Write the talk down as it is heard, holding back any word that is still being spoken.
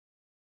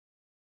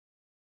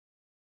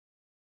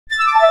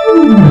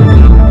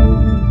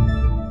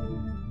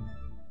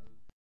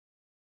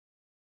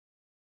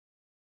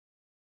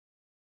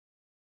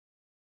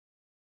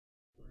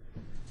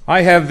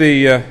I have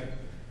the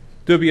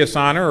dubious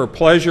honor or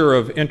pleasure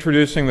of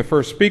introducing the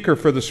first speaker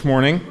for this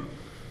morning.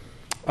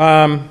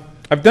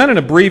 I've done an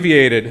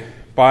abbreviated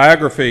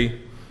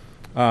biography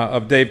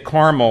of Dave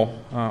Karmol,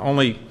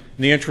 only in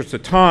the interest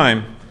of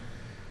time.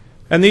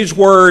 And these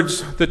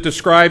words that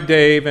describe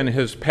Dave and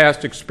his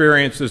past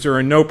experiences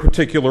are in no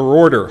particular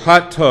order: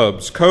 hot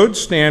tubs, code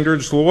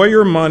standards,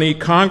 lawyer money,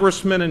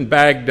 congressman, and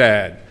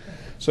Baghdad.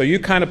 So you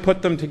kind of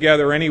put them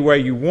together any way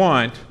you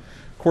want.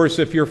 Of course,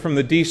 if you're from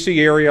the D.C.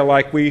 area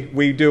like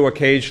we do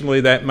occasionally,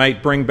 that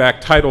might bring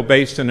back Tidal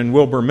Basin and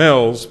Wilbur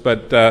Mills,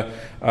 but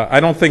I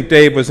don't think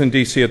Dave was in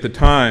D.C. at the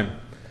time.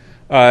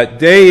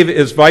 Dave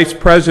is Vice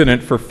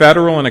President for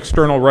Federal and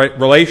External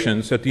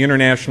Relations at the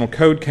International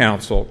Code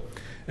Council,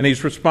 and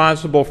he's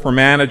responsible for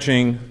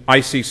managing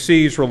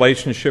ICC's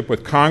relationship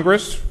with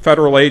Congress,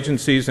 federal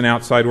agencies, and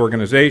outside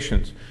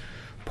organizations.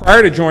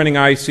 Prior to joining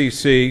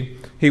ICC,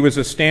 he was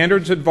a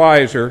standards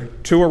advisor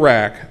to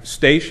Iraq,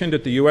 stationed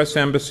at the U.S.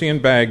 Embassy in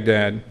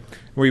Baghdad,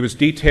 where he was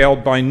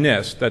detailed by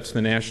NIST, that's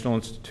the National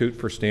Institute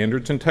for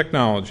Standards and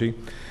Technology,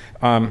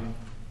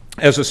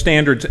 as a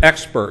standards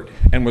expert,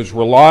 and was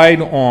relied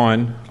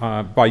on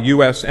by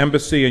U.S.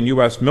 Embassy and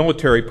U.S.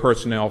 military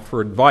personnel for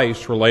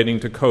advice relating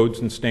to codes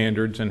and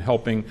standards and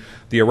helping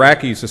the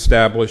Iraqis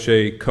establish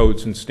a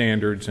codes and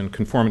standards and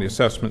conformity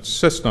assessment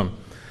system.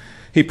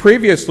 He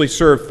previously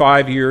served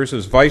 5 years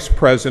as Vice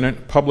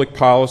President, Public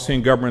Policy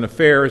and Government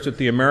Affairs at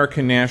the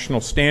American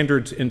National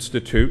Standards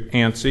Institute,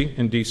 ANSI,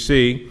 in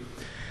D.C.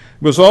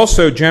 Was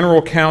also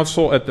General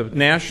Counsel at the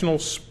National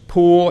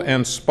Pool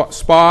and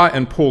Spa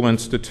and Pool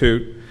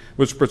Institute,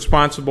 was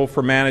responsible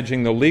for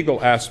managing the legal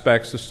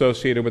aspects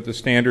associated with the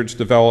standards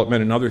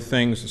development and other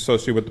things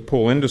associated with the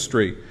pool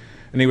industry.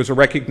 And he was a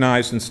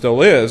recognized, and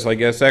still is, I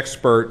guess,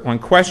 expert on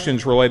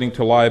questions relating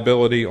to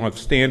liability of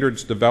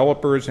standards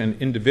developers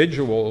and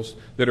individuals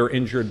that are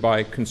injured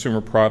by consumer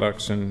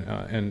products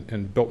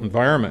and built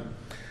environment.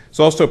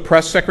 He's also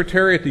press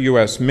secretary at the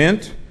U.S.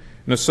 Mint,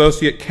 an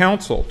associate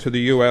counsel to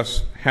the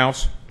U.S.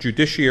 House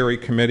Judiciary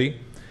Committee,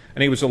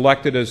 and he was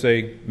elected as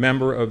a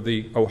member of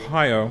the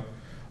Ohio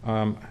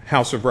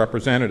House of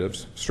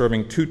Representatives,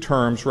 serving 2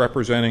 terms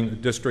representing the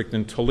district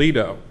in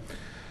Toledo.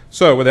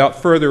 So without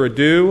further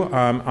ado,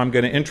 I'm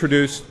going to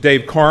introduce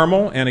Dave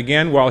Karmol, and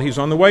again, while he's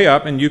on the way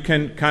up, and you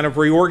can kind of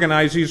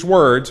reorganize these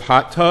words: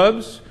 hot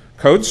tubs,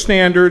 code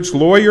standards,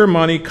 lawyer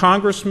money,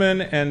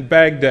 congressman, and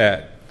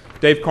Baghdad.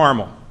 Dave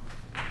Karmol.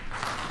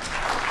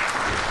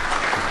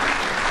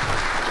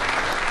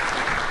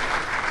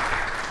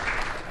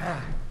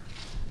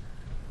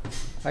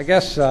 I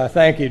guess,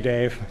 thank you,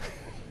 Dave.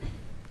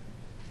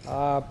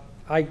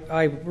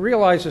 I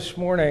realized this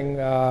morning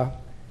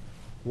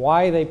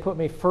why they put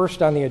me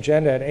first on the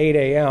agenda at 8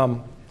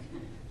 a.m.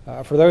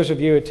 For those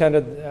of you who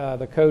attended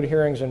the code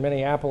hearings in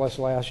Minneapolis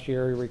last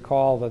year, you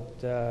recall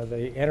that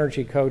the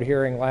energy code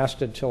hearing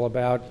lasted till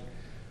about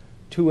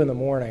 2 in the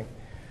morning.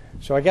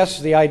 So I guess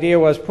the idea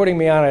was putting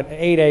me on at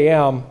 8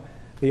 a.m.,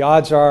 the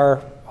odds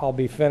are I'll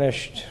be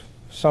finished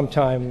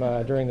sometime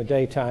during the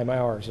daytime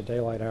hours, the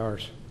daylight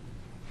hours.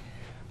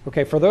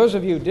 Okay, for those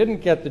of you who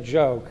didn't get the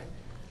joke,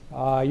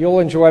 you'll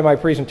enjoy my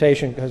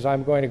presentation because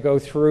I'm going to go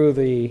through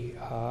the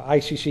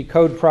ICC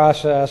code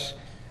process,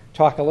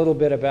 talk a little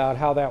bit about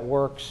how that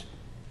works,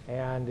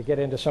 and get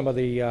into some of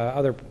the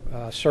other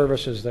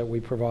services that we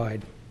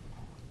provide.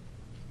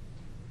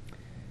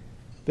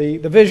 The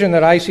vision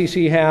that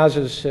ICC has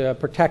is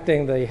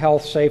protecting the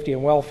health, safety,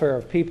 and welfare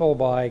of people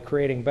by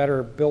creating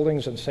better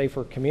buildings and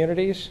safer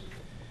communities.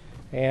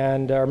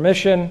 And our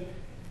mission,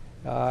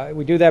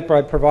 we do that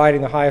by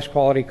providing the highest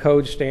quality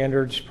code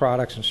standards,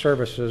 products, and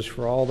services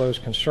for all those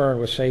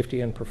concerned with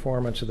safety and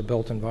performance of the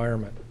built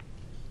environment.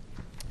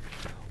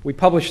 We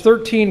publish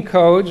 13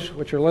 codes,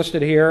 which are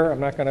listed here.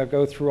 I'm not going to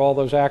go through all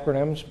those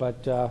acronyms,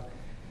 but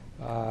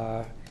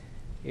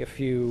if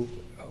you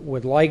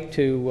would like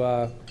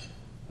to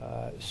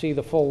see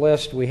the full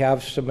list, we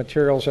have some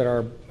materials at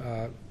our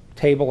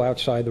table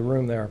outside the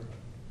room there.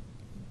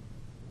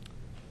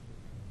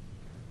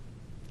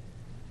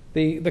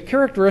 The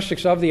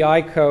characteristics of the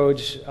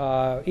I-codes,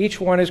 each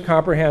one is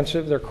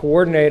comprehensive, they're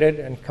coordinated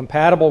and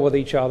compatible with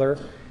each other,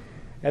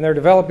 and they're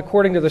developed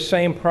according to the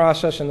same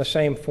process and the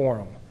same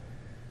forum.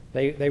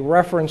 They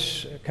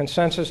reference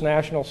consensus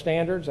national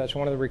standards. That's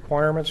one of the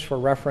requirements for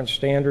reference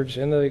standards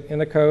in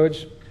the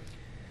codes.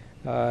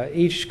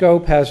 Each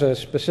scope has a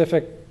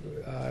specific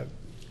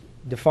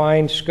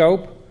defined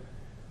scope.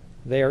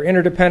 They are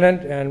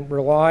interdependent and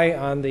rely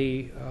on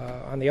the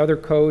other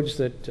codes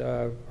that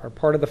are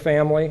part of the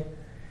family.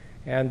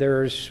 And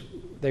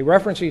they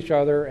reference each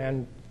other,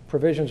 and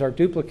provisions are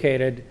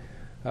duplicated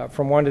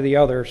from one to the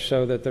other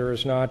so that there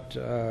is not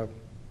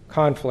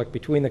conflict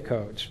between the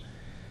codes.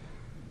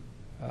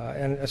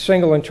 And a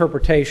single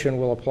interpretation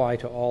will apply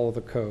to all of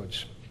the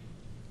codes.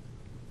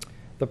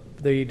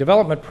 The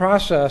development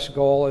process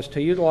goal is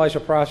to utilize a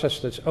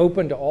process that's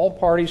open to all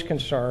parties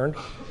concerned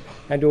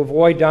and to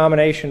avoid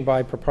domination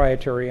by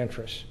proprietary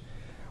interests.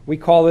 We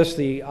call this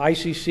the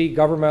ICC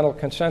governmental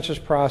consensus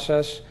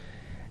process,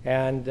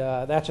 and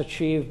that's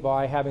achieved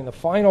by having the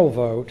final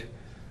vote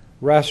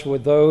rests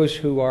with those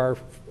who are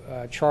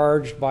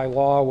charged by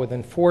law with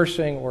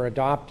enforcing or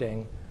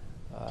adopting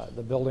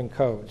the building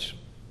codes.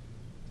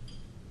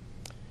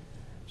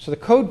 So the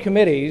code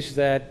committees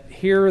that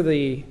hear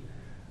the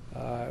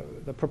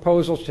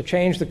proposals to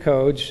change the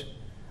codes,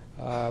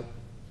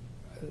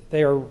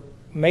 they are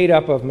made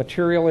up of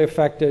materially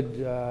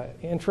affected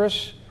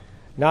interests.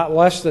 Not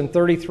less than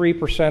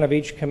 33% of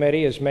each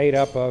committee is made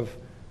up of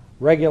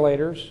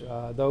regulators,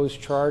 those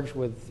charged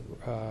with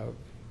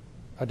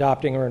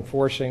adopting or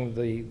enforcing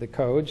the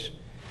codes.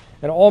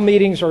 And all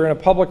meetings are in a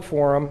public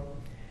forum,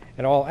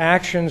 and all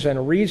actions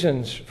and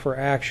reasons for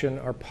action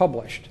are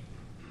published.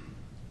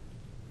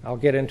 I'll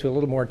get into a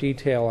little more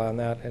detail on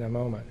that in a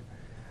moment.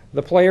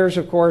 The players,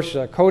 of course,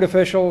 code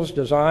officials,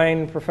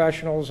 design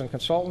professionals and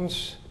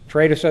consultants,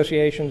 trade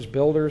associations,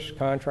 builders,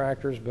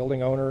 contractors,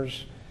 building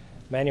owners,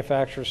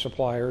 manufacturers,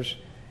 suppliers,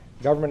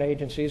 government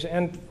agencies,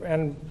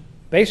 and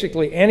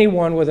basically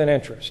anyone with an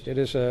interest. It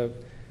is a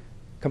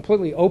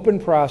completely open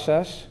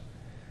process,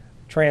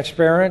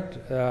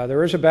 transparent.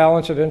 There is a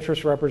balance of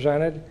interests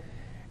represented,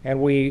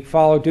 and we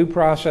follow due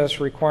process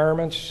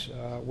requirements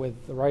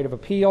with the right of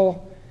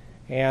appeal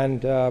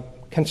and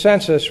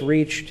consensus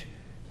reached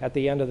at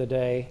the end of the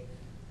day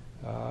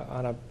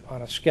on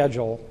a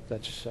schedule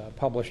that's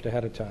published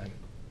ahead of time.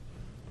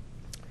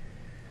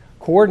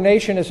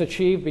 Coordination is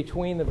achieved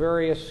between the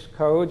various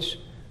codes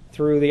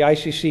through the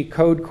ICC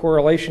Code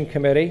Correlation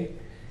Committee,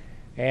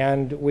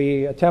 and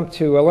we attempt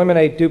to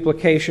eliminate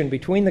duplication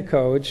between the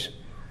codes,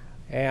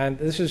 and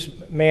this is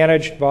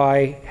managed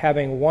by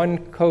having one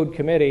code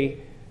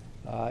committee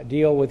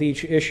deal with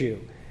each issue.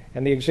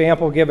 And the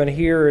example given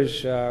here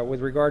is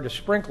with regard to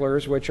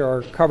sprinklers, which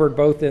are covered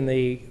both in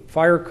the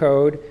fire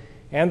code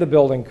and the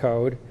building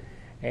code.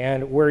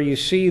 And where you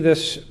see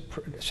this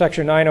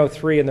section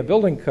 903 in the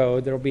building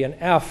code, there will be an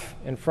F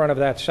in front of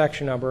that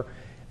section number.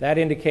 That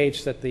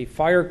indicates that the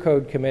fire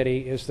code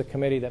committee is the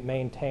committee that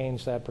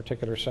maintains that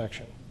particular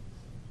section.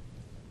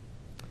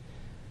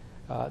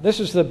 This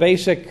is the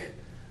basic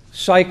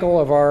cycle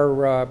of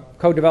our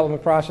code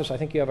development process. I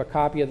think you have a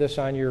copy of this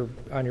on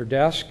your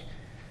desk.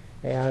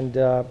 And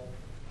a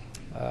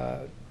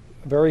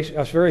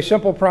very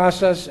simple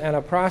process, and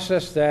a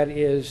process that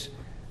is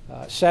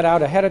set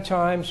out ahead of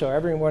time so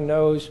everyone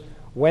knows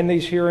when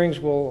these hearings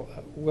will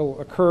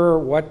occur,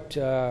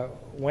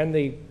 when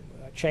the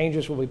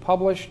changes will be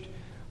published,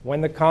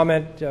 when the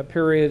comment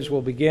periods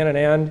will begin and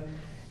end,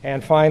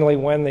 and finally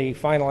when the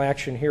final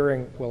action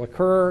hearing will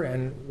occur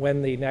and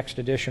when the next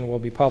edition will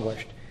be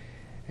published.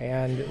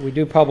 And we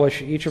do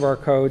publish each of our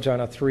codes on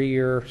a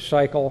 3-year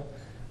cycle.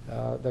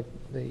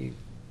 The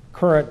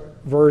current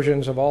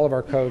versions of all of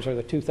our codes are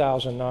the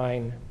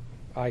 2009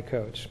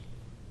 I-codes.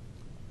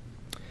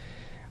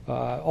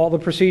 All the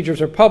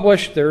procedures are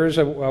published. There is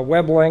a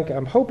web link.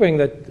 I'm hoping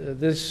that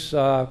this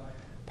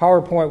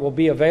PowerPoint will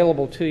be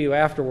available to you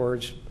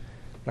afterwards.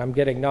 I'm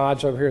getting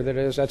nods over here that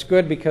it is. That's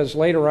good because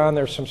later on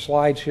there's some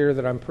slides here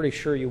that I'm pretty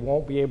sure you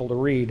won't be able to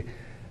read.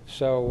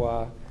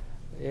 So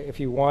if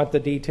you want the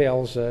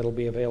details, it'll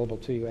be available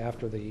to you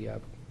after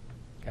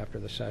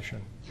the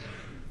session.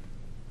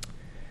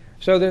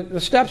 So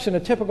the steps in a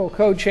typical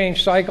code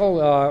change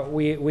cycle,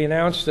 we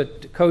announced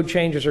that code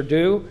changes are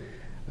due.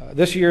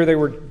 This year they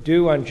were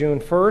due on June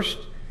 1st.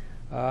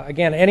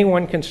 Again,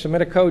 anyone can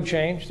submit a code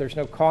change. There's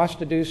no cost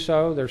to do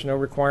so. There's no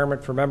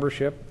requirement for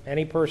membership.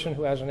 Any person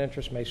who has an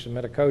interest may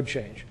submit a code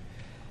change.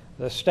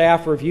 The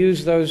staff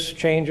reviews those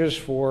changes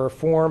for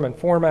form and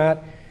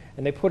format,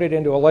 and they put it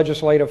into a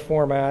legislative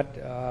format,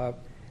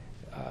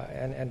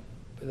 and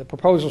the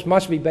proposals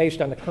must be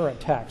based on the current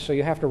text. So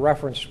you have to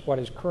reference what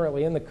is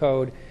currently in the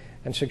code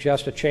and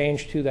suggest a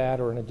change to that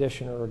or an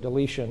addition or a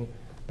deletion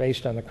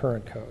based on the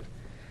current code.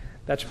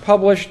 That's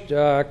published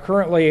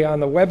currently on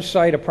the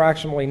website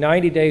approximately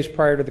 90 days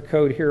prior to the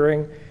code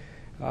hearing.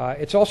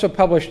 It's also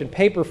published in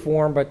paper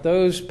form, but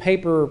those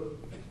paper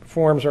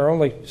forms are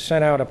only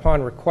sent out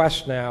upon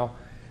request now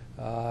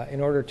in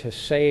order to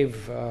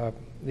save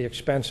the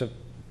expense of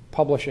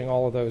publishing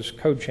all of those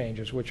code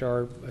changes, which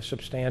are a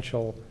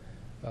substantial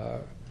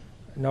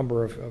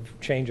number of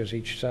changes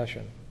each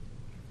session.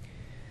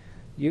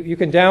 You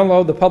can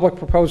download the public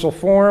proposal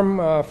form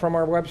from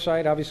our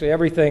website. Obviously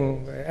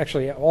everything,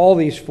 actually all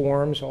these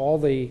forms, all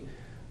the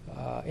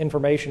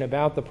information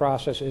about the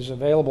process is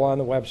available on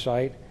the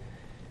website.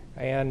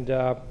 And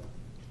so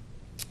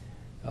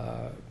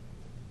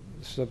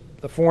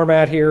the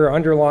format here,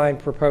 underline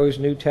proposed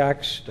new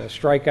text,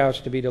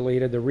 strikeouts to be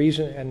deleted, the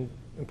reason, and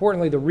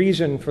importantly the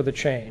reason for the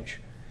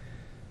change.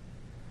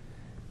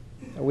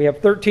 We have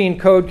 13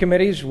 code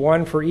committees,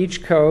 one for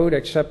each code,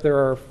 except there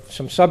are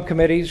some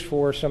subcommittees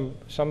for some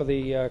of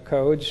the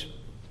codes.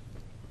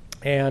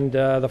 And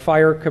the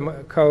fire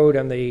code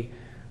and the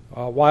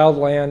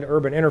wildland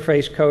urban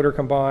interface code are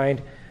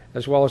combined,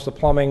 as well as the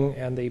plumbing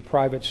and the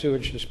private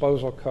sewage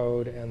disposal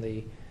code and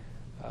the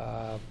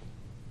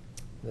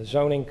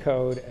zoning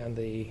code and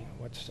the,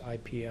 what's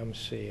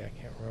IPMC? I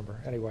can't remember.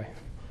 Anyway.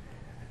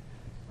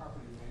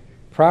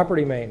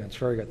 Property maintenance.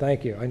 Very good.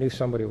 Thank you. I knew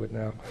somebody would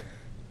know.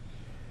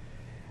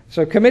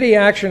 So committee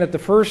action at the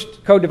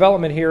first code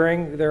development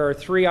hearing, there are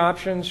three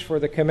options for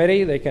the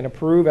committee. They can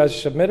approve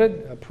as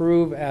submitted,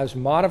 approve as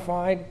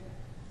modified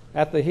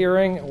at the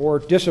hearing, or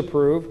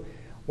disapprove.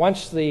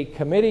 Once the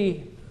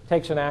committee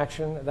takes an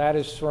action, that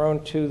is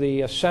thrown to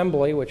the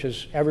assembly, which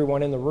is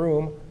everyone in the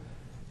room.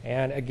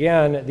 And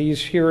again, these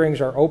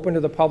hearings are open to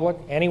the public.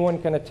 Anyone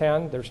can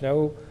attend. There's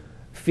no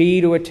fee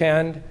to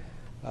attend.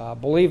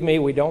 Believe me,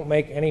 we don't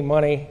make any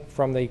money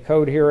from the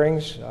code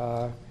hearings.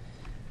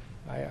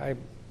 I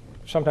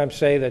sometimes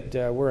say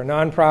that we're a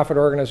nonprofit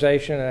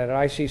organization, and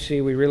at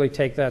ICC we really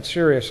take that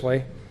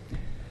seriously.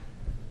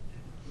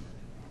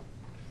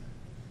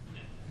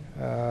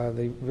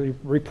 The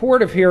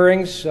report of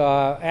hearings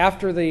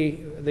after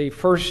the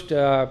first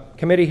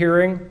committee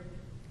hearing,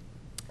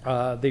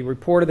 the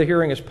report of the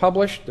hearing is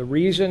published. The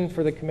reason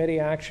for the committee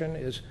action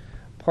is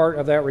part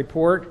of that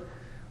report.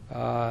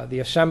 The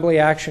assembly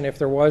action, if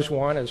there was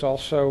one, is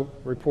also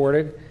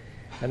reported.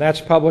 And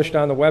that's published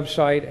on the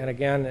website, and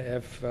again,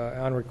 if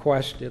on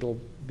request, it'll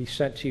be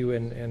sent to you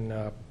in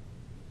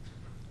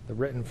the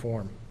written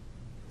form.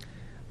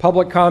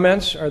 Public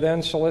comments are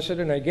then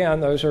solicited, and again,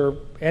 those are,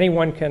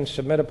 anyone can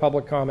submit a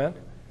public comment.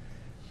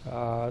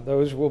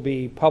 Those will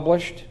be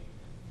published.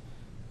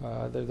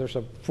 There's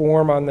a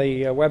form on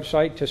the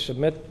website to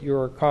submit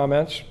your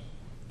comments,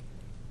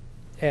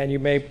 and you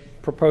may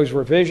propose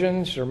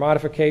revisions or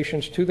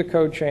modifications to the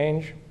code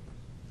change,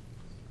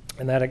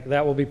 and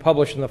that will be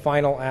published in the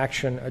final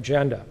action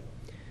agenda.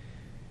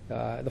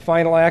 The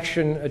final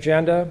action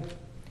agenda,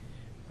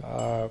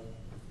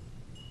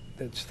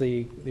 it's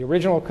the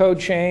original code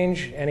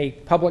change, any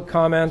public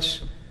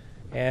comments,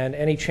 and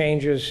any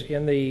changes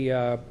in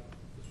the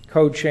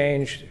code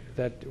change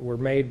that were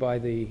made by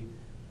the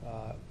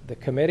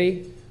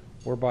committee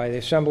or by the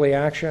assembly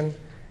action,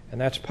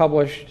 and that's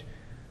published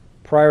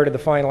prior to the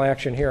final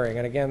action hearing.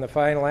 And again, the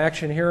final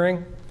action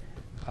hearing,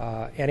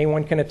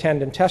 anyone can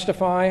attend and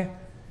testify.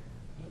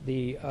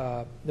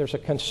 There's a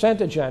consent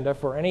agenda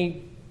for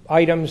any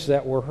items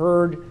that were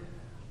heard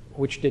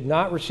which did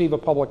not receive a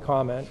public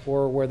comment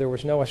or where there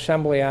was no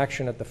assembly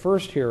action at the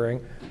first hearing.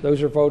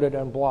 Those are voted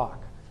en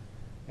bloc,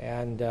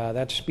 and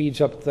that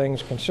speeds up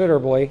things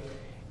considerably.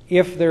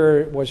 If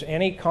there was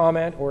any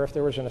comment or if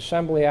there was an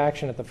assembly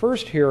action at the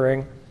first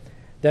hearing,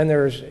 then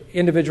there's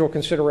individual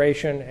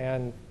consideration,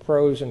 and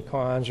pros and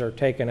cons are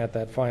taken at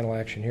that final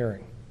action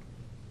hearing.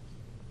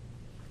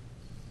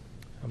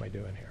 How am I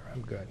doing here?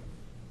 I'm good.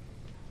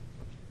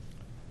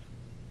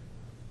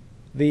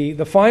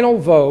 The final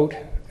vote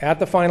at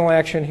the final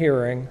action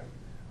hearing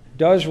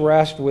does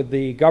rest with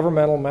the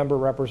governmental member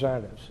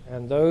representatives,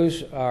 and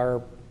those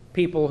are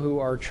people who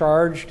are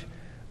charged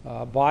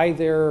by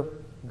their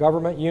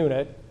government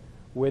unit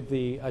with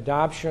the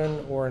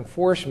adoption or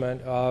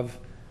enforcement of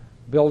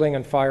building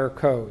and fire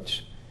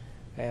codes.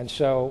 And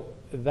so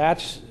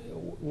that's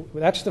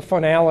the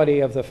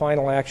finality of the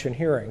final action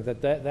hearing,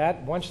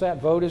 that once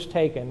that vote is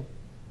taken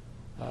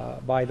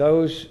by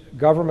those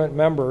government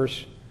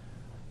members,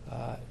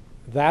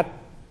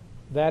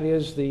 that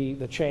is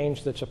the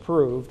change that's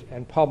approved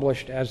and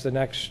published as the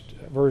next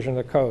version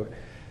of the code.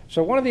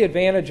 So one of the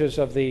advantages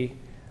of the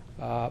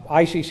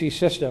ICC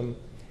system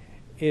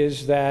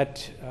is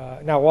that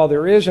now, while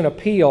there is an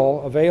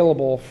appeal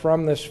available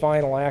from this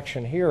final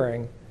action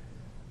hearing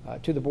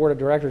to the Board of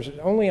Directors, it's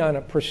only on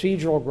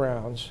procedural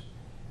grounds.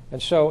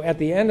 And so at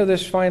the end of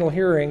this final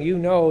hearing, you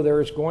know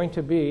there is going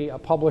to be a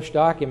published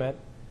document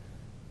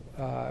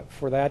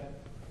for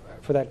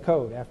that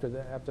code after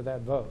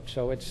that vote.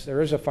 So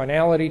there is a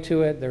finality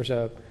to it. There's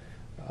an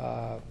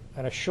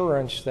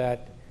assurance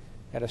that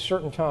at a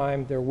certain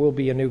time there will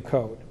be a new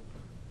code.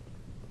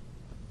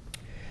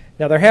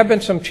 Now, there have been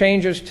some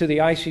changes to the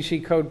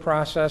ICC code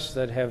process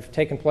that have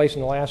taken place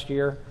in the last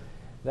year.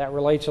 That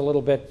relates a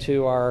little bit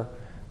to our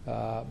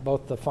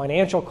both the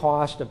financial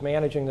cost of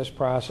managing this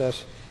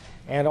process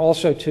and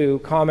also to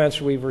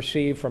comments we've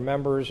received from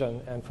members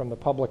and from the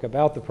public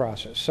about the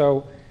process.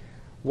 So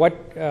what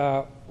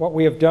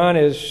we have done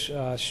is,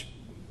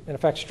 in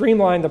effect,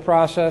 streamline the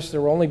process.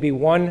 There will only be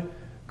one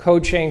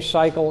code change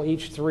cycle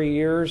each 3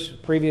 years.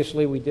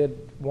 Previously, we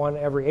did one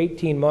every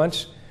 18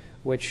 months,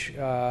 which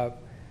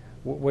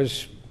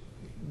was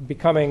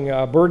becoming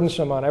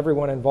burdensome on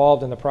everyone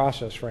involved in the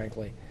process,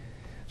 frankly.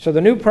 So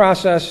the new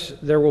process,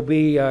 there will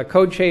be a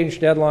code change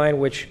deadline,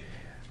 which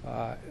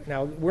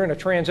now we're in a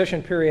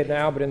transition period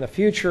now, but in the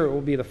future it will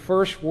be the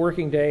first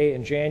working day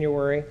in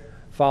January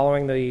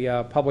following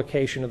the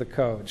publication of the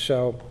code.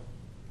 So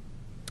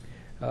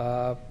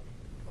let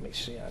me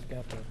see, I've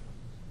got the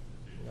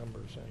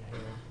numbers in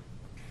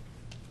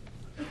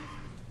here.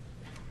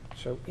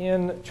 So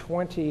in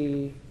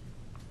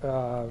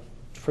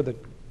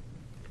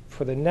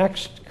for the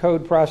next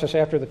code process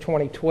after the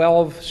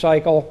 2012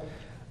 cycle,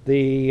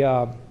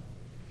 the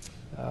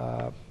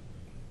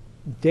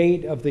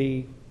date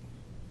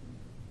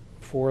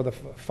for the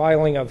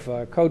filing of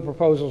code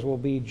proposals will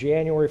be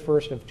January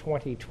 1st of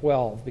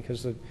 2012,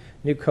 because the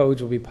new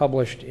codes will be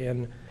published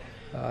in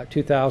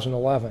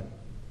 2011.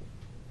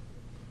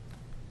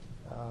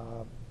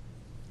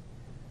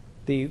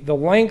 The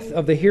length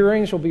of the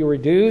hearings will be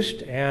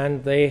reduced,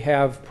 and they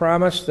have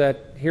promised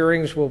that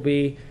hearings will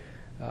be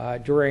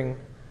during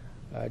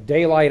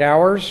daylight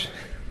hours,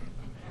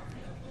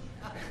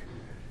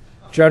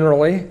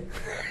 generally.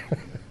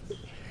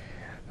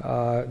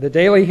 The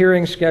daily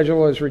hearing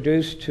schedule is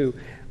reduced to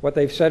what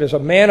they've said is a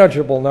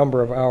manageable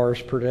number of hours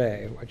per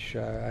day, which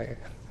I'm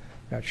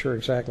not sure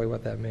exactly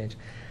what that means.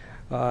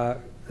 A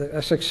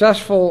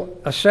successful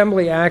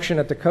assembly action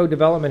at the code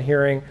development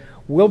hearing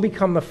will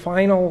become the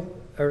final,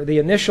 or the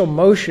initial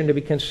motion to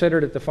be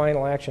considered at the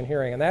final action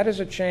hearing. And that is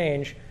a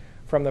change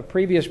from the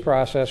previous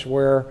process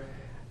where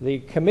the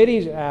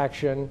committee's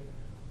action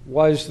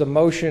was the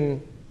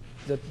motion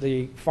that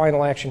the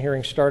final action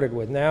hearing started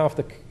with. Now,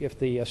 if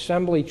the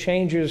assembly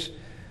changes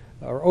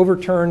or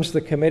overturns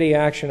the committee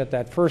action at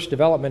that first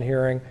development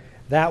hearing,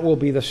 that will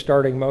be the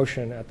starting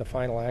motion at the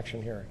final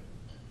action hearing.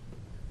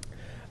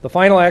 The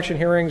final action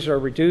hearings are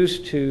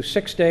reduced to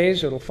 6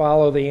 days. It'll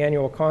follow the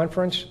annual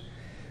conference.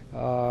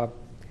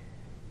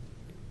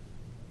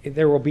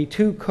 There will be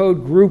 2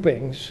 code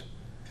groupings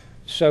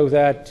so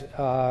that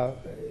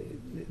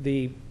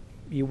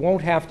you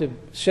won't have to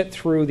sit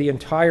through the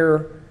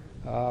entire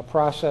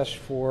process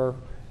for,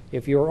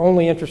 if you're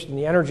only interested in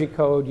the energy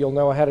code, you'll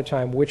know ahead of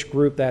time which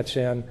group that's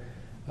in,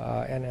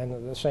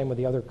 and the same with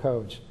the other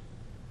codes.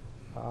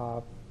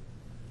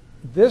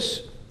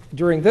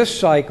 During this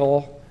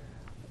cycle,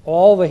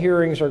 all the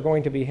hearings are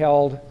going to be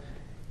held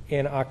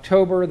in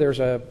October. There's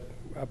a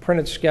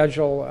printed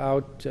schedule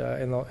out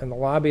in the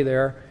lobby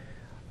there.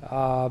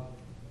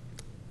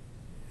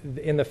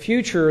 In the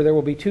future, there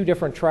will be 2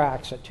 different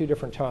tracks at 2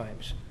 different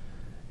times,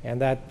 and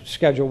that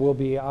schedule will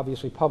be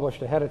obviously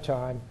published ahead of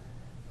time.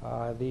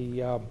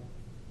 The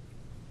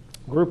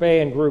Group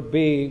A and Group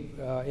B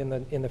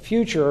in the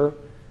future,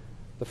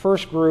 the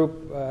first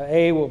Group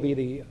A will be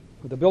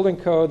the building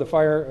code,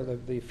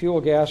 the fuel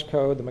gas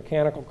code, the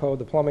mechanical code,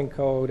 the plumbing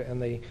code, and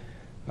the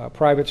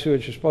private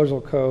sewage disposal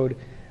code.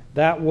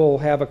 That will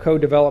have a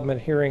code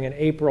development hearing in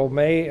April,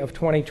 May of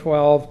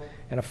 2012,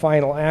 and a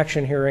final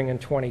action hearing in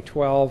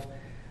 2012.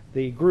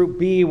 The Group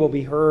B will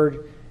be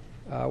heard,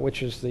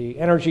 which is the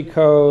energy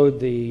code,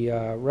 the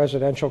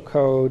residential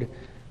code,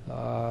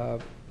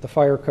 the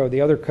fire code,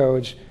 the other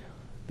codes.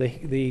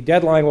 The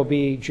deadline will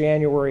be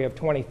January of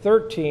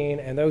 2013,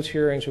 and those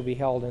hearings will be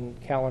held in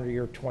calendar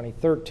year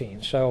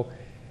 2013. So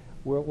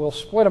we'll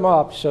split them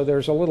up so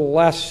there's a little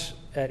less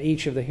at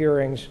each of the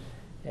hearings,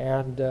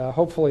 and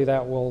hopefully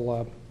that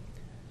will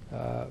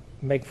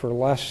make for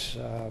less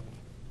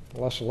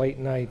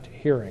late-night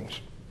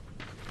hearings.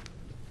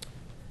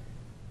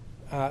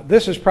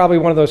 This is probably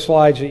one of those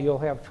slides that you'll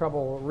have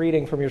trouble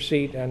reading from your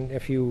seat, and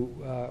if you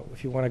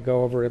want to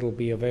go over it, it'll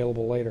be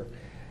available later.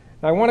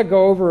 Now, I want to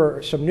go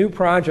over some new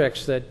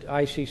projects that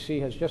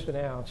ICC has just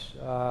announced.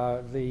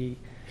 The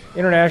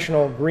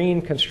International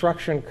Green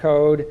Construction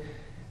Code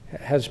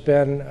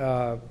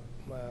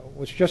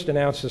was just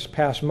announced this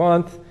past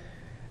month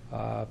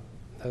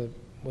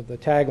with the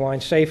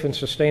tagline, "Safe and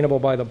Sustainable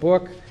by the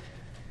Book."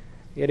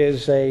 It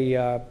is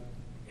a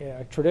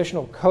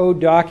traditional code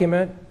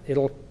document.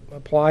 It'll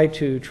apply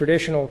to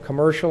traditional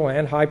commercial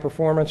and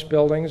high-performance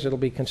buildings. It'll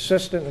be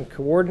consistent and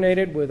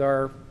coordinated with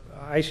our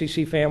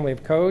ICC family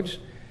of codes.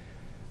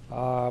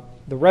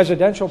 The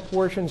residential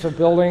portions of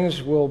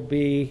buildings will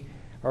be,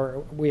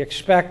 or we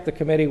expect the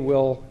committee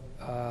will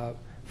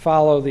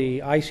follow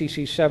the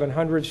ICC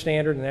 700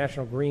 standard, the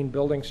National Green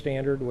Building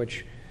Standard,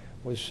 which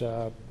was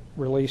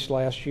released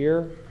last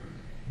year.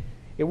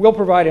 It will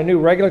provide a new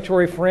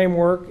regulatory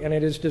framework, and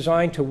it is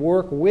designed to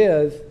work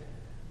with,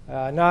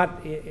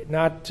 not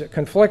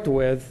conflict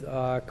with,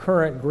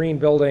 current green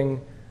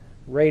building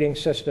rating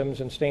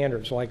systems and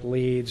standards like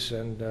LEEDs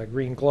and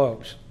Green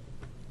Globes.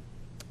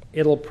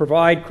 It'll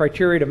provide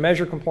criteria to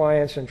measure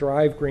compliance and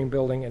drive green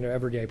building into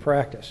everyday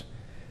practice.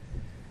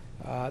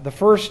 The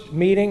first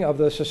meeting of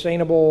the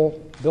Sustainable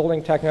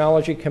Building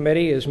Technology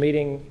Committee is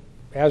meeting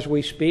as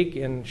we speak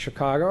in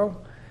Chicago.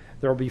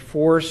 There will be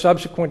 4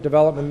 subsequent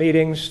development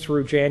meetings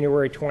through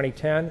January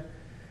 2010.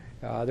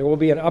 There will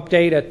be an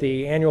update at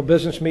the annual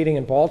business meeting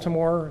in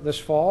Baltimore this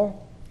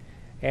fall,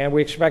 and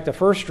we expect the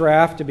first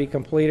draft to be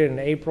completed in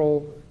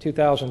April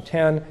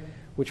 2010,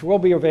 which will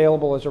be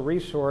available as a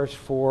resource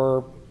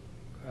for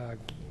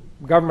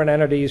government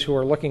entities who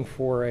are looking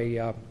for who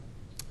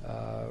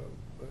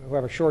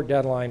have a short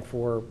deadline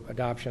for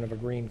adoption of a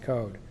green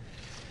code.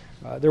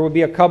 There will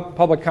be a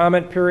public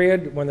comment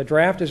period when the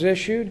draft is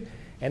issued,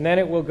 and then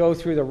it will go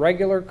through the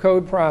regular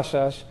code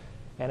process,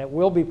 and it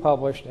will be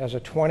published as a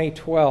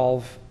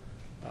 2012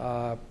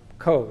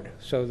 code,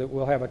 so that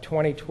we'll have a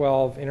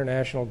 2012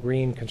 International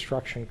Green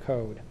Construction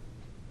Code.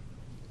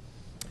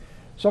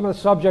 Some of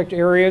the subject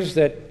areas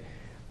that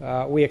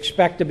we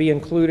expect to be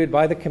included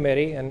by the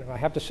committee, and I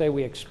have to say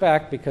we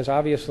expect because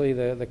obviously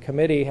the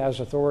committee has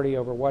authority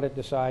over what it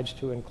decides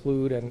to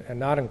include and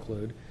not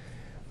include,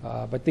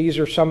 but these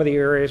are some of the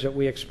areas that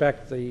we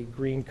expect the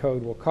Green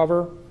Code will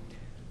cover.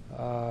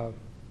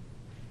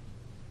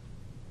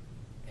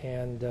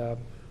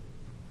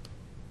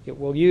 It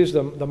will use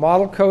the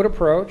model code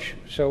approach,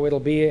 so it'll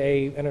be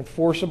an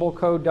enforceable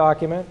code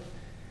document.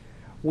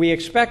 We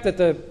expect that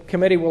the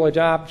committee will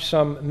adopt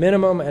some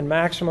minimum and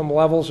maximum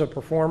levels of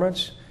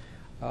performance.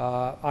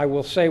 I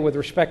will say with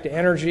respect to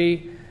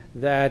energy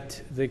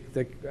that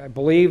I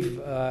believe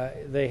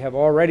they have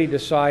already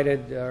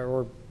decided,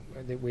 or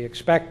that we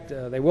expect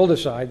they will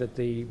decide, that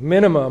the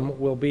minimum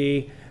will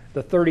be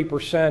the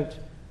 30%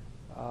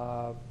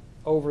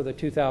 over the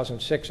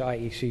 2006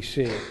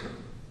 IECC.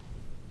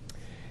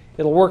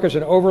 It'll work as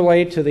an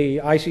overlay to the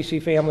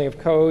ICC family of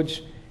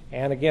codes,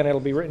 and again, it'll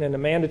be written in a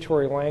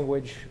mandatory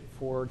language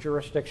for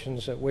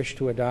jurisdictions that wish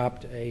to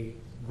adopt a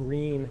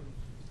green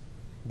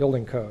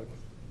building code.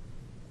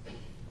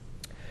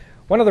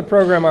 One other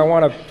program I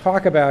want to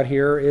talk about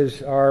here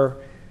is our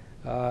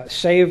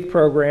SAVE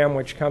program,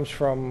 which comes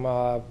from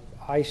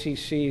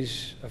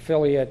ICC's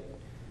affiliate,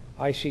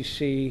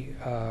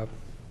 ICC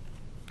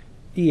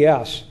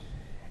ES.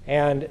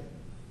 And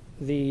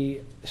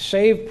the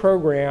SAVE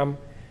program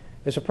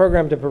is a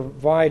program to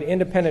provide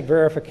independent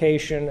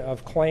verification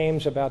of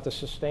claims about the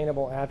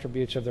sustainable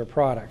attributes of their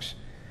products.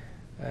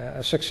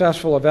 A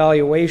successful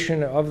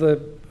evaluation of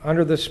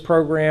under this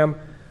program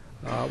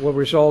will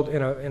result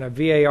in a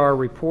VAR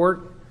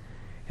report,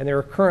 and there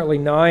are currently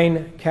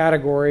 9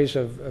 categories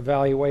of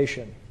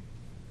evaluation.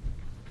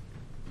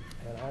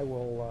 And I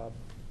will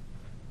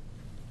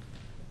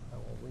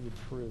read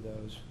through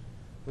those.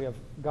 We have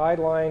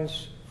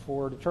guidelines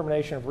for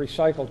determination of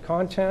recycled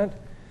content,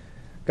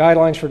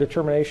 guidelines for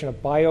determination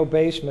of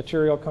bio-based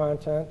material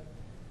content,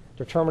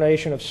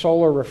 determination of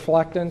solar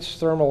reflectance,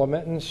 thermal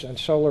emittance, and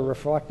solar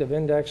reflective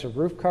index of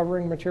roof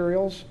covering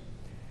materials,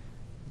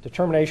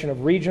 determination of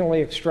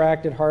regionally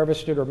extracted,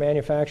 harvested, or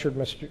manufactured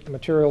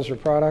materials or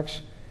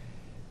products,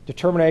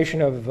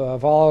 determination of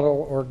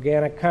volatile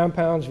organic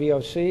compounds,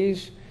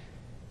 VOCs,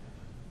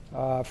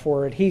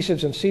 for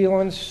adhesives and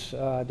sealants,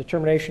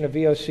 determination of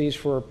VOCs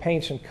for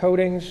paints and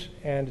coatings,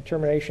 and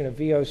determination of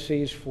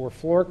VOCs for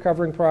floor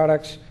covering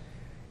products,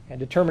 and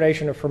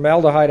determination of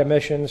formaldehyde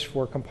emissions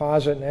for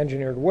composite and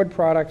engineered wood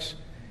products,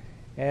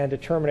 and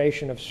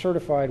determination of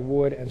certified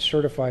wood and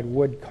certified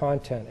wood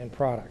content in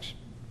products.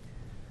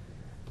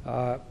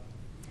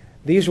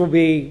 These will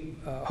be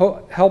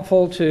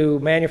helpful to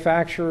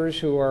manufacturers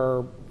who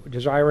are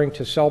desiring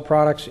to sell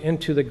products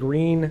into the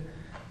green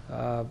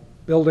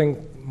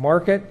building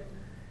market.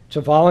 It's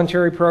a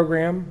voluntary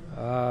program,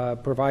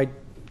 provide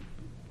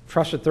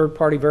trusted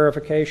third-party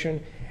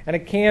verification, and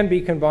it can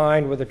be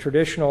combined with a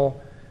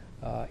traditional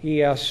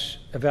ES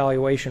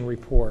evaluation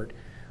report,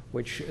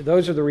 which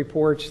those are the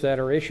reports that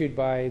are issued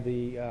by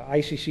the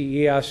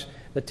ICC ES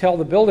that tell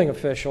the building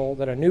official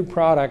that a new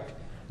product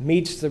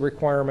meets the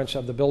requirements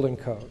of the building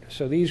code.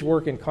 So these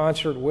work in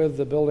concert with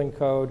the building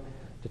code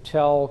to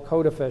tell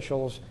code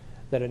officials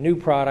that a new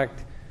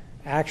product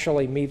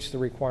actually meets the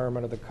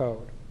requirement of the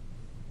code.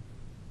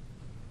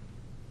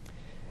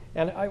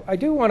 And I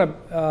do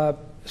want to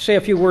say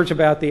a few words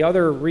about the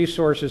other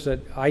resources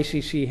that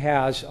ICC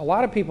has. A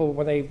lot of people,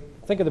 when they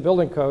think of the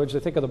building codes, they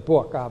think of the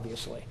book,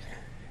 obviously.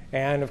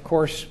 And of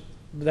course,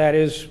 that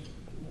is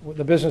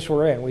the business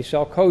we're in. We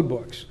sell code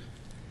books.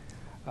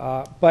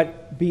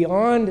 But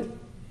beyond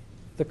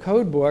the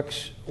code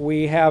books,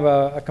 we have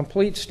a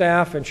complete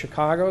staff in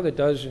Chicago that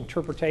does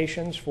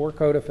interpretations for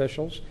code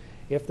officials.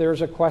 If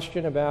there's a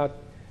question about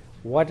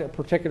what a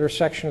particular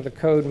section of the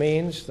code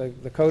means, the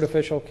code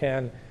official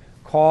can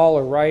call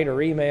or write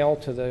or email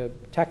to the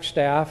tech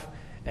staff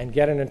and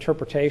get an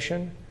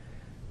interpretation.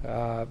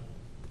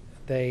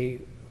 They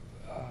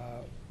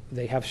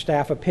have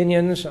staff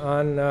opinions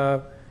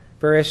on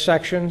various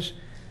sections.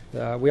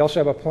 We also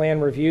have a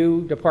plan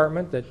review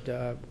department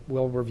that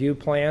will review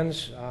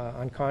plans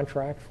on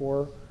contract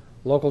for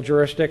local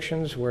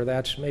jurisdictions where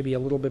that's maybe a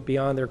little bit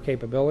beyond their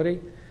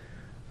capability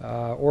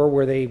or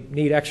where they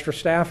need extra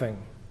staffing.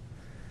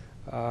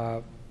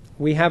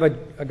 We have a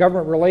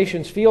government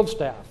relations field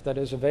staff that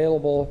is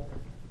available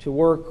to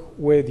work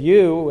with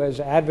you as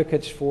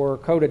advocates for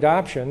code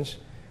adoptions.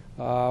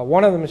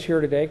 One of them is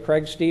here today.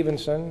 Craig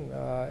Stevenson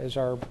is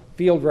our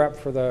field rep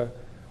for the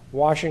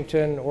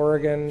Washington,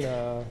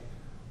 Oregon,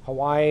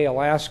 Hawaii,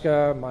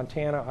 Alaska,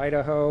 Montana,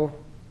 Idaho,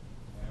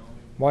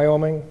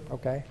 Wyoming.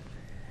 Okay,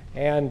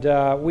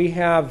 and we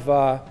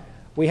have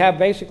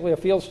basically a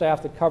field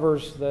staff that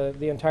covers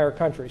the entire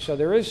country. So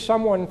there is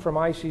someone from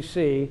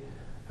ICC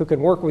who can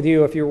work with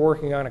you if you're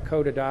working on a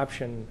code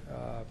adoption,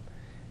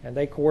 and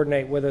they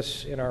coordinate with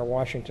us in our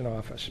Washington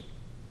office.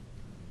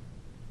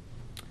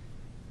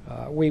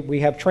 We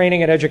have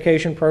training and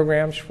education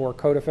programs for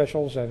code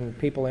officials and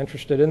people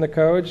interested in the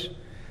codes.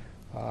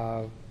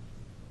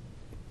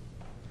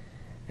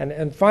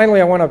 And finally,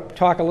 I want to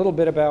talk a little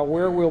bit about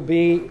where we'll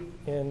be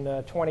in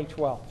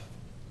 2012,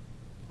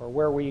 or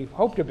where we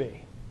hope to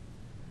be.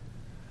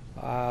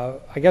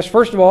 I guess,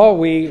 first of all,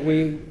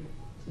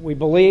 we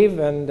believe,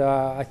 and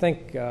I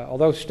think,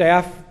 although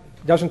staff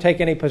doesn't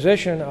take any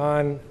position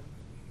on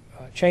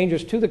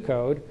changes to the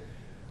code,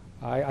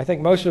 I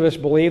think most of us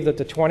believe that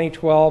the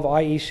 2012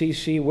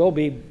 IECC will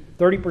be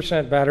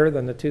 30% better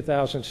than the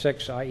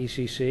 2006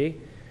 IECC,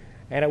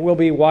 and it will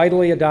be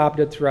widely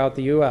adopted throughout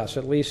the U.S.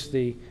 At least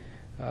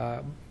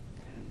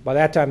by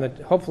that time,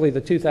 hopefully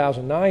the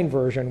 2009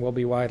 version will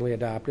be widely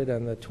adopted,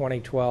 and the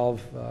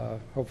 2012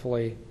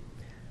 hopefully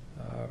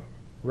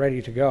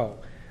ready to go.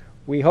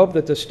 We hope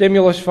that the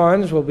stimulus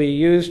funds will be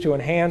used to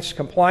enhance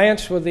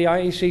compliance with the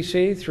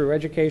IECC through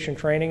education,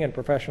 training, and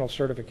professional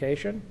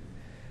certification.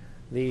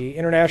 The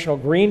International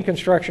Green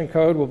Construction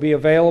Code will be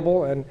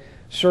available and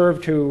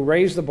serve to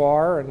raise the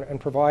bar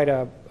and provide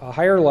a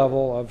higher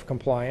level of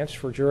compliance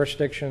for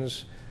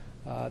jurisdictions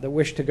that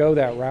wish to go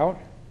that route.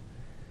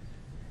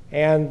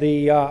 And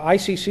the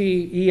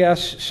ICC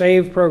ES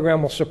SAVE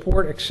program will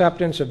support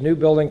acceptance of new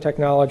building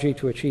technology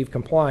to achieve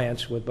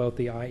compliance with both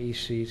the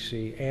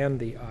IECC and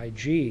the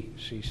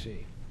IGCC.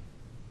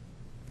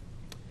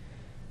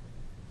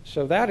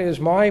 So that is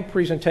my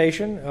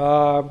presentation.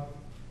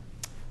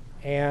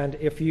 And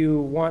if you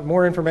want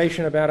more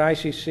information about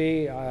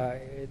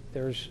ICC,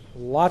 there's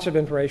lots of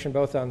information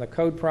both on the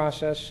code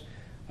process,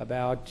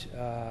 about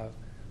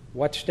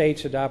what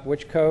states adopt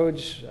which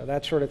codes,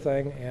 that sort of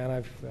thing, and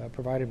I've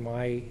provided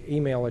my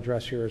email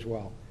address here as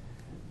well.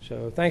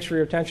 So thanks for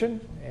your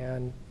attention,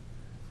 and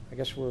I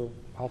guess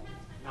not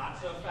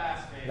so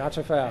fast, Dave. Not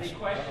so fast. Any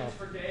questions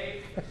for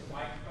Dave? The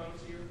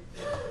microphone's here.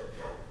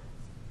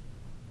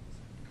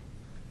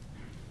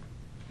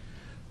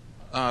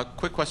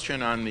 Quick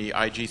question on the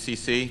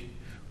IGCC.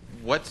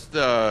 What's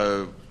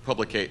the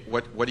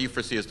what do you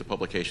foresee as the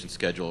publication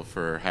schedule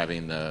for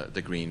having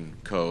the green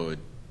code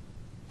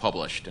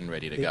published and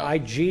ready to go? The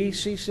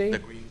IGCC?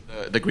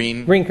 The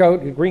green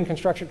code, the Green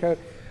Construction Code.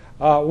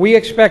 We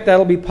expect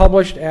that'll be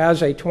published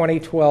as a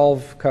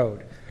 2012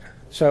 code.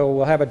 So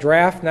we'll have a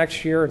draft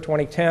next year in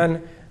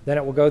 2010, then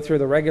it will go through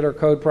the regular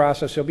code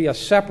process. There'll be a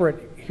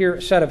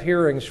separate set of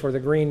hearings for the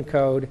Green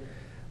Code,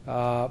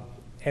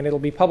 and it'll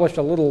be published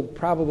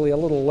probably a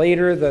little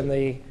later than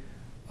the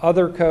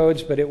other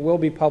codes, but it will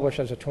be published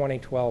as a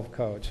 2012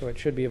 code. So it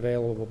should be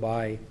available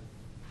by,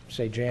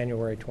 say,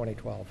 January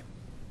 2012.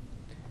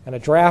 And a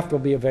draft will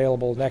be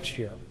available next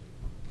year.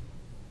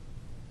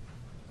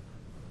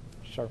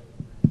 Sir.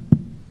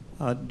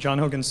 John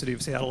Hogan, City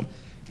of Seattle.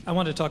 I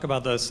wanted to talk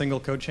about the single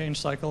code change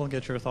cycle,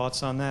 get your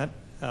thoughts on that.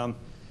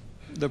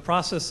 The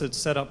process that's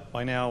set up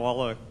by now,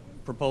 all the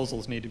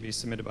proposals need to be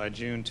submitted by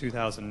June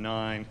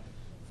 2009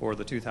 for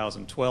the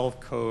 2012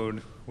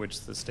 code,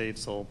 which the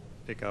states will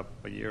pick up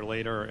a year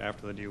later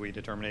after the DOE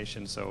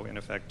determination, so in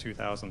effect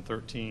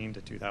 2013 to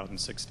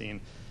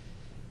 2016.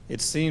 It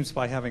seems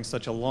by having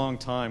such a long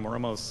time, we're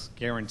almost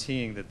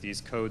guaranteeing that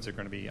these codes are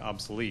going to be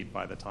obsolete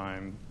by the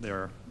time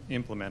they're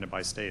implemented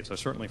by states, so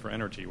certainly for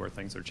energy where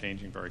things are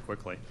changing very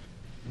quickly.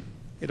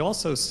 It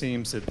also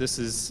seems that this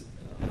is,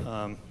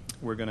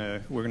 we're going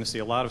to see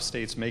a lot of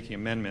states making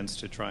amendments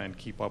to try and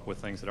keep up with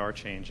things that are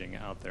changing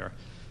out there.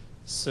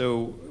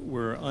 So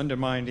we're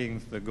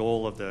undermining the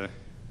goal of the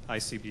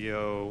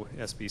ICBO,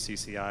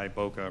 SBCCI,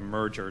 BOCA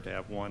merger to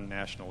have one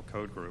national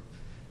code group.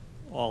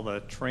 All the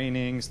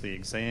trainings, the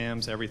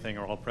exams, everything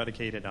are all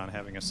predicated on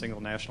having a single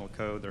national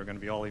code. There are going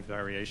to be all these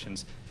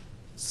variations.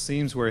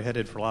 Seems we're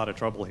headed for a lot of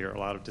trouble here, a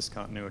lot of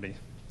discontinuity.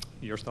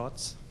 Your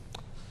thoughts?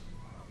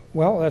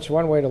 Well, that's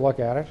one way to look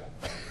at it.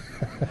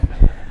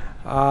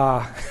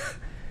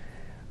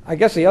 I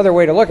guess the other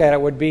way to look at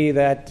it would be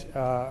that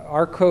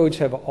our codes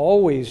have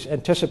always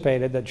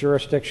anticipated that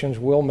jurisdictions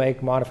will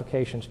make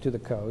modifications to the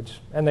codes,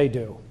 and they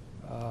do.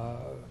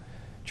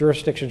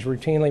 Jurisdictions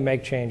routinely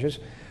make changes.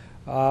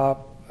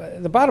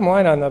 The bottom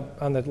line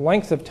on the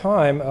length of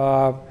time,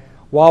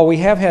 while we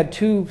have had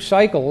 2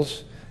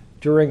 cycles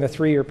during the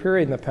 3-year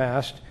period in the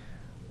past,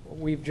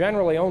 we've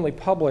generally only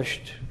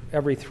published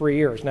every 3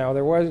 years. Now,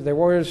 there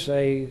was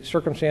a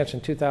circumstance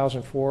in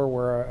 2004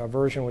 where a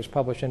version was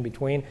published in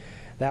between.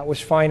 That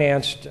was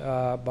financed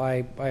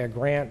by a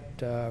grant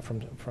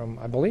from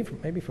I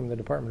believe, maybe from the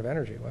Department of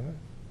Energy, wasn't it?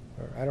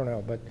 Or, I don't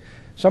know, but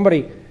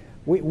somebody,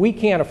 we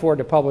can't afford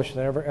to publish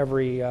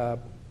every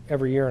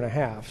year and a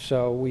half,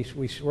 so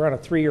we're on a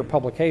 3-year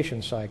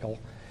publication cycle.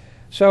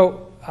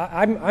 So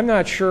I'm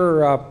not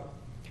sure,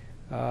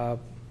 was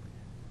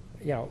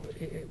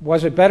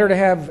it better to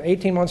have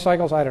 18-month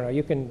cycles? I don't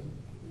know.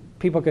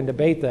 People can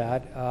debate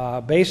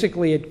that.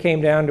 Basically, it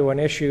came down to an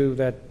issue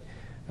that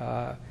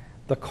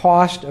the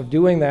cost of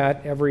doing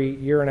that every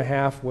year and a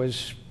half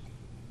was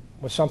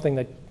something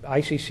that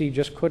ICC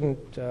just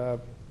couldn't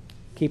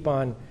keep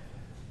on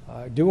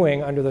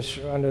doing under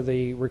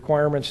the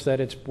requirements that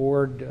its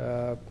board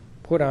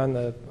put on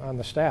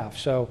the staff.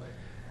 So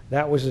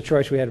that was the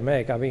choice we had to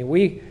make. I mean,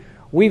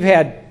 we've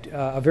had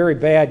a very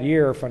bad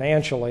year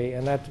financially,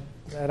 and that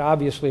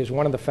obviously is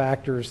one of the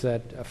factors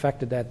that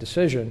affected that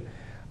decision.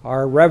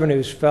 Our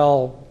revenues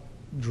fell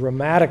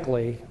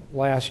dramatically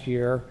last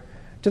year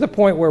to the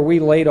point where we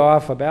laid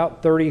off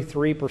about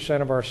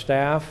 33% of our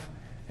staff,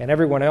 and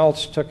everyone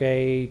else took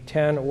a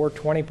 10 or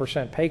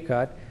 20% pay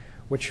cut,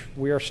 which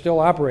we are still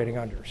operating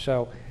under.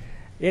 So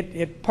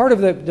part of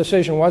the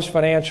decision was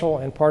financial,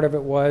 and part of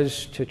it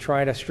was to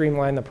try to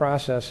streamline the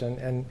process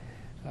and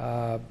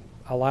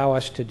allow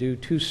us to do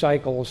 2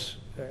 cycles,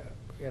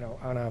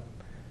 on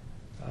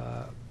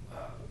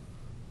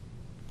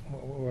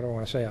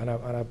want to say,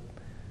 on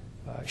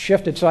a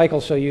shifted cycle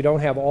so you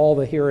don't have all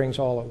the hearings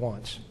all at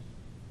once.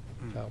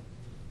 So,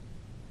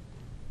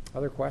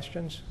 other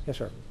questions? Yes,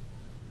 sir.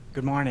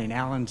 Good morning.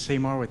 Alan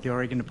Seymour with the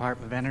Oregon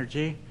Department of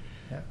Energy.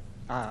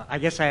 Yeah. I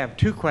guess I have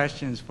two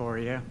questions for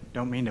you.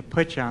 Don't mean to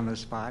put you on the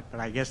spot, but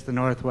I guess the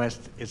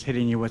Northwest is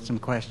hitting you with some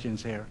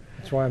questions here.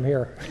 That's why I'm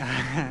here.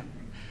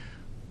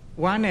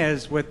 One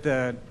is, with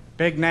the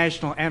big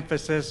national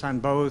emphasis on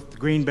both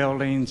green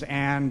buildings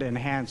and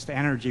enhanced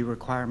energy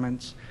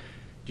requirements,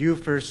 do you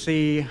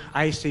foresee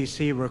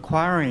ICC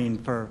requiring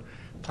for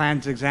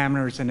plans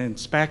examiners and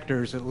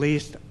inspectors at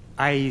least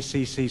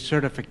IECC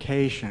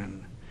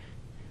certification,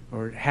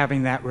 or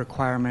having that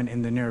requirement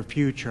in the near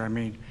future? I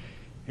mean,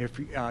 if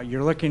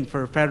you're looking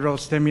for federal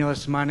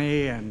stimulus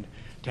money and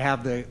to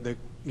have the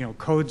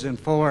codes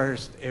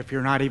enforced, if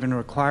you're not even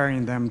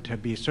requiring them to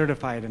be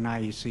certified in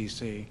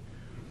IECC,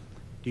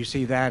 do you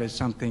see that as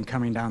something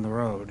coming down the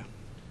road?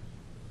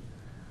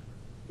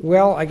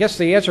 Well, I guess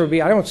the answer would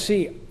be I don't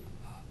see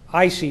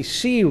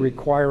ICC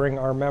requiring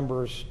our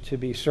members to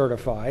be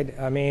certified.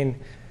 I mean,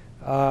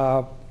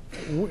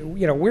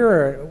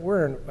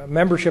 we're a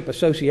membership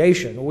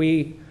association.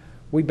 We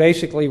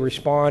basically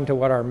respond to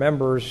what our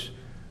members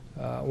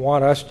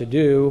want us to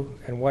do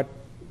and what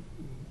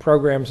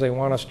programs they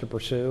want us to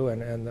pursue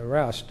and the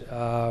rest.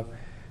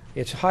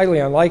 It's highly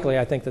unlikely,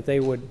 I think, that they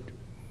would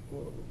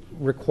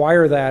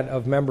require that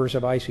of members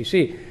of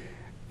ICC.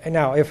 And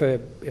now, if a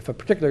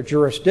particular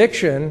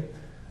jurisdiction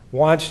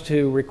wants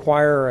to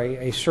require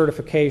a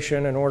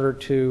certification in order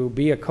to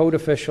be a code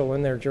official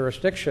in their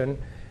jurisdiction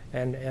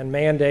and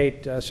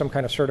mandate some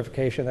kind of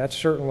certification, that's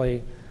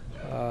certainly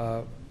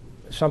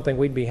something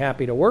we'd be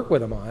happy to work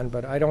with them on.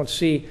 But I don't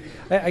see,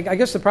 I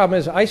guess the problem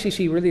is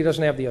ICC really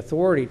doesn't have the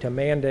authority to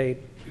mandate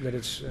that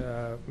its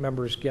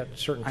members get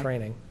certain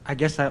training. I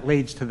guess that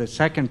leads to the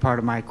second part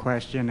of my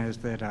question, is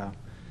that,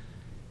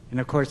 and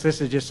of course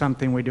this is just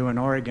something we do in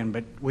Oregon,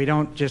 but we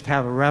don't just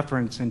have a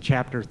reference in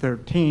Chapter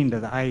 13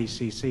 to the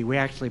IECC. We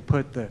actually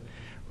put the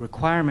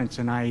requirements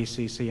in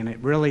IECC, and it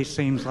really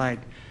seems like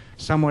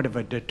somewhat of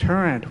a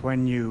deterrent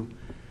when you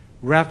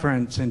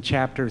reference in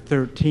Chapter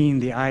 13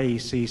 the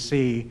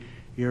IECC.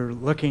 You're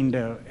looking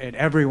at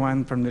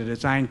everyone from the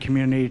design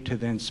community to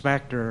the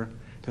inspector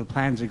to the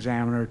plans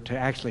examiner to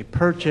actually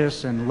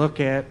purchase and look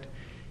at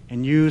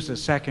and use a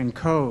second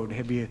code.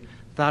 Have you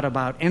thought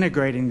about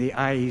integrating the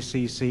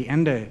IECC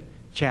into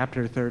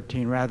Chapter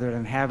 13 rather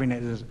than having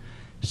it as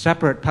a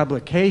separate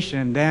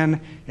publication? Then,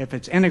 if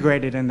it's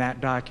integrated in that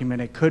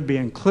document, it could be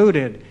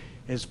included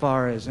as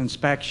far as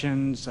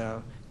inspections,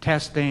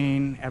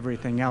 testing,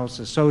 everything else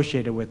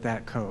associated with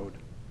that code.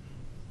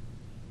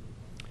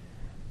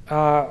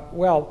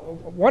 Well,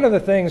 one of the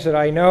things that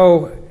I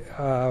know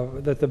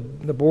that the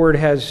board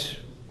has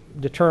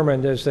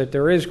determined is that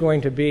there is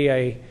going to be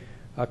a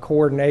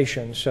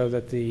coordination so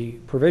that the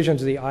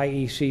provisions of the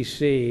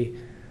IECC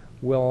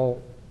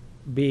will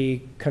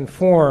be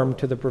conformed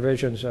to the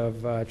provisions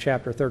of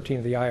Chapter 13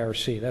 of the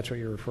IRC. That's what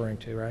you're referring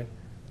to, right?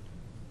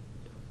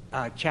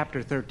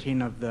 Chapter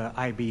 13 of the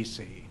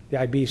IBC. The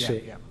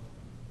IBC. Yeah.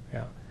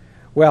 Yeah.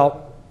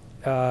 Well,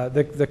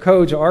 the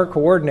codes are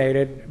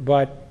coordinated,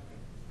 but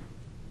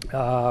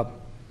I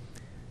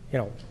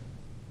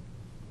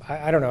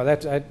don't know.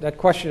 That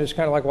question is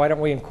kind of like, why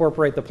don't we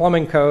incorporate the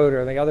plumbing code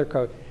or the other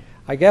code?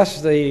 I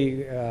guess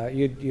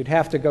you'd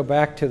have to go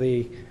back to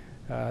the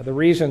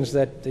reasons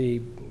that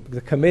the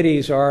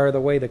committees are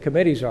the way the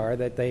committees are,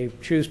 that they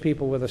choose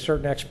people with a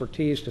certain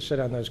expertise to sit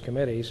on those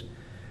committees.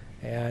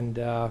 And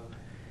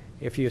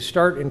if you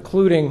start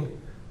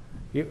including,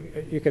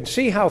 you can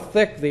see how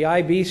thick the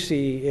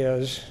IBC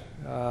is,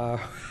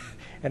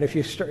 and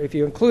if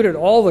you included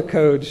all the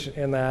codes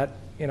in that,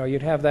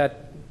 you'd have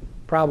that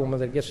problem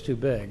that it gets too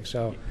big.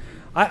 So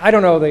I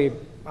don't know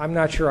I'm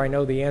not sure I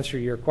know the answer to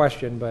your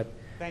question, but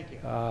thank you.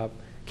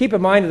 Keep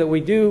in mind that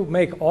we do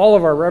make all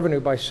of our revenue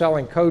by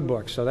selling code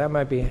books, so that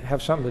might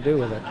have something to do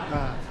with it.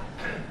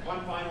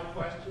 One final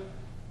question?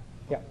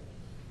 Yeah.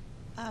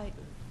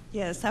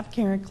 Yes, I'm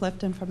Karen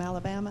Clifton from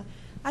Alabama.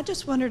 I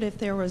just wondered if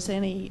there was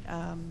any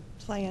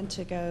plan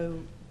to go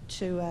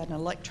to an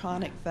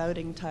electronic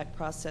voting type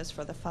process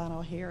for the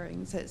final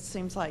hearings. It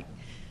seems like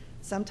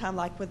sometime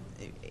like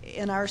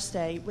in our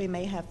state, we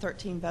may have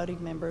 13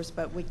 voting members,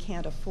 but we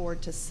can't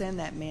afford to send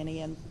that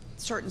many, and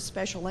certain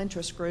special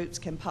interest groups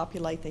can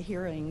populate the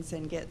hearings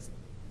and get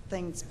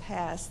things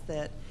passed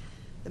that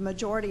the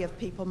majority of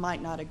people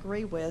might not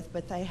agree with,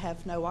 but they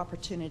have no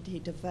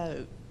opportunity to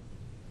vote.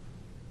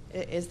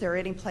 Is there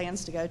any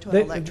plans to go to an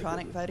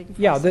electronic voting process?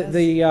 Yeah,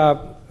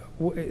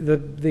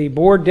 the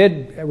board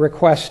did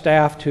request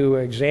staff to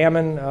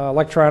examine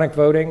electronic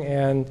voting,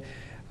 and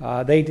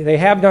they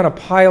have done a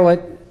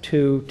pilot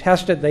to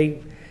test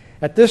it.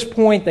 At this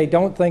point, they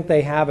don't think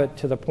they have it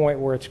to the point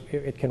where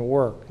it can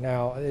work.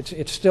 Now,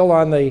 it's still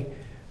on the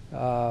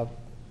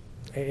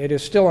it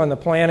is still on the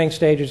planning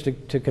stages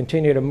to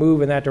continue to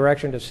move in that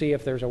direction to see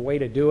if there's a way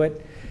to do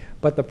it.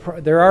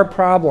 But there are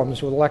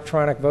problems with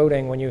electronic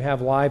voting when you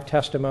have live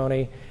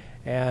testimony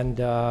and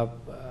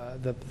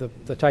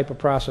the type of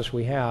process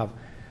we have.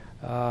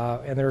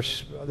 And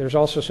there's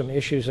also some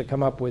issues that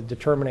come up with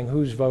determining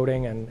who's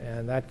voting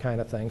and that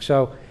kind of thing.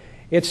 So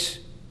it's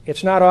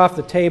not off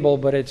the table,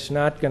 but it's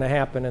not going to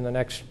happen in the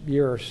next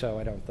year or so,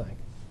 I don't think.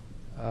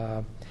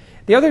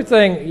 The other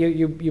thing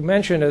you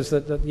mentioned is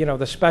that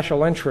the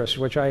special interest,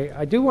 which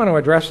I do want to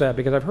address that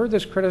because I've heard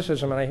this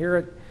criticism and I hear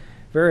it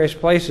various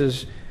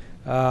places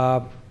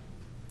that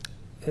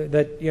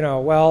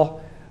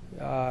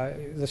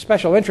the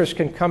special interest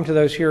can come to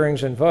those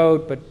hearings and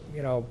vote, but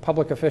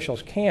public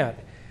officials can't.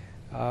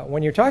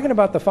 When you're talking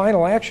about the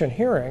final action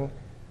hearing,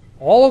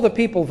 all of the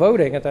people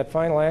voting at that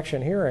final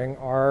action hearing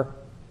are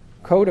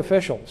code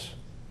officials.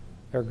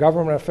 They're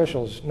government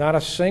officials. Not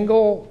a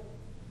single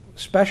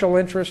special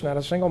interest, not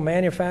a single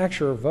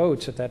manufacturer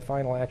votes at that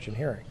final action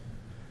hearing.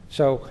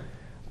 So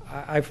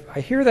I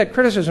hear that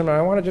criticism, and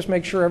I want to just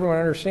make sure everyone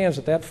understands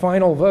that that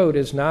final vote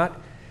is not,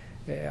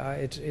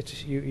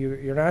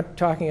 you're not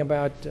talking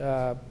about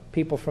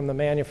people from the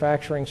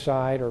manufacturing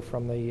side or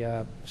from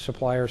the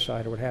supplier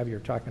side or what have you. You're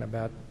talking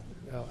about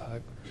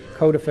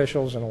code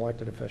officials and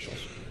elected officials.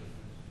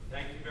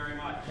 Thank you very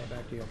much. Okay,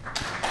 back to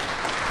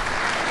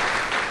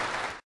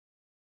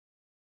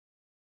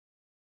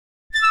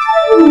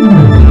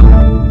you.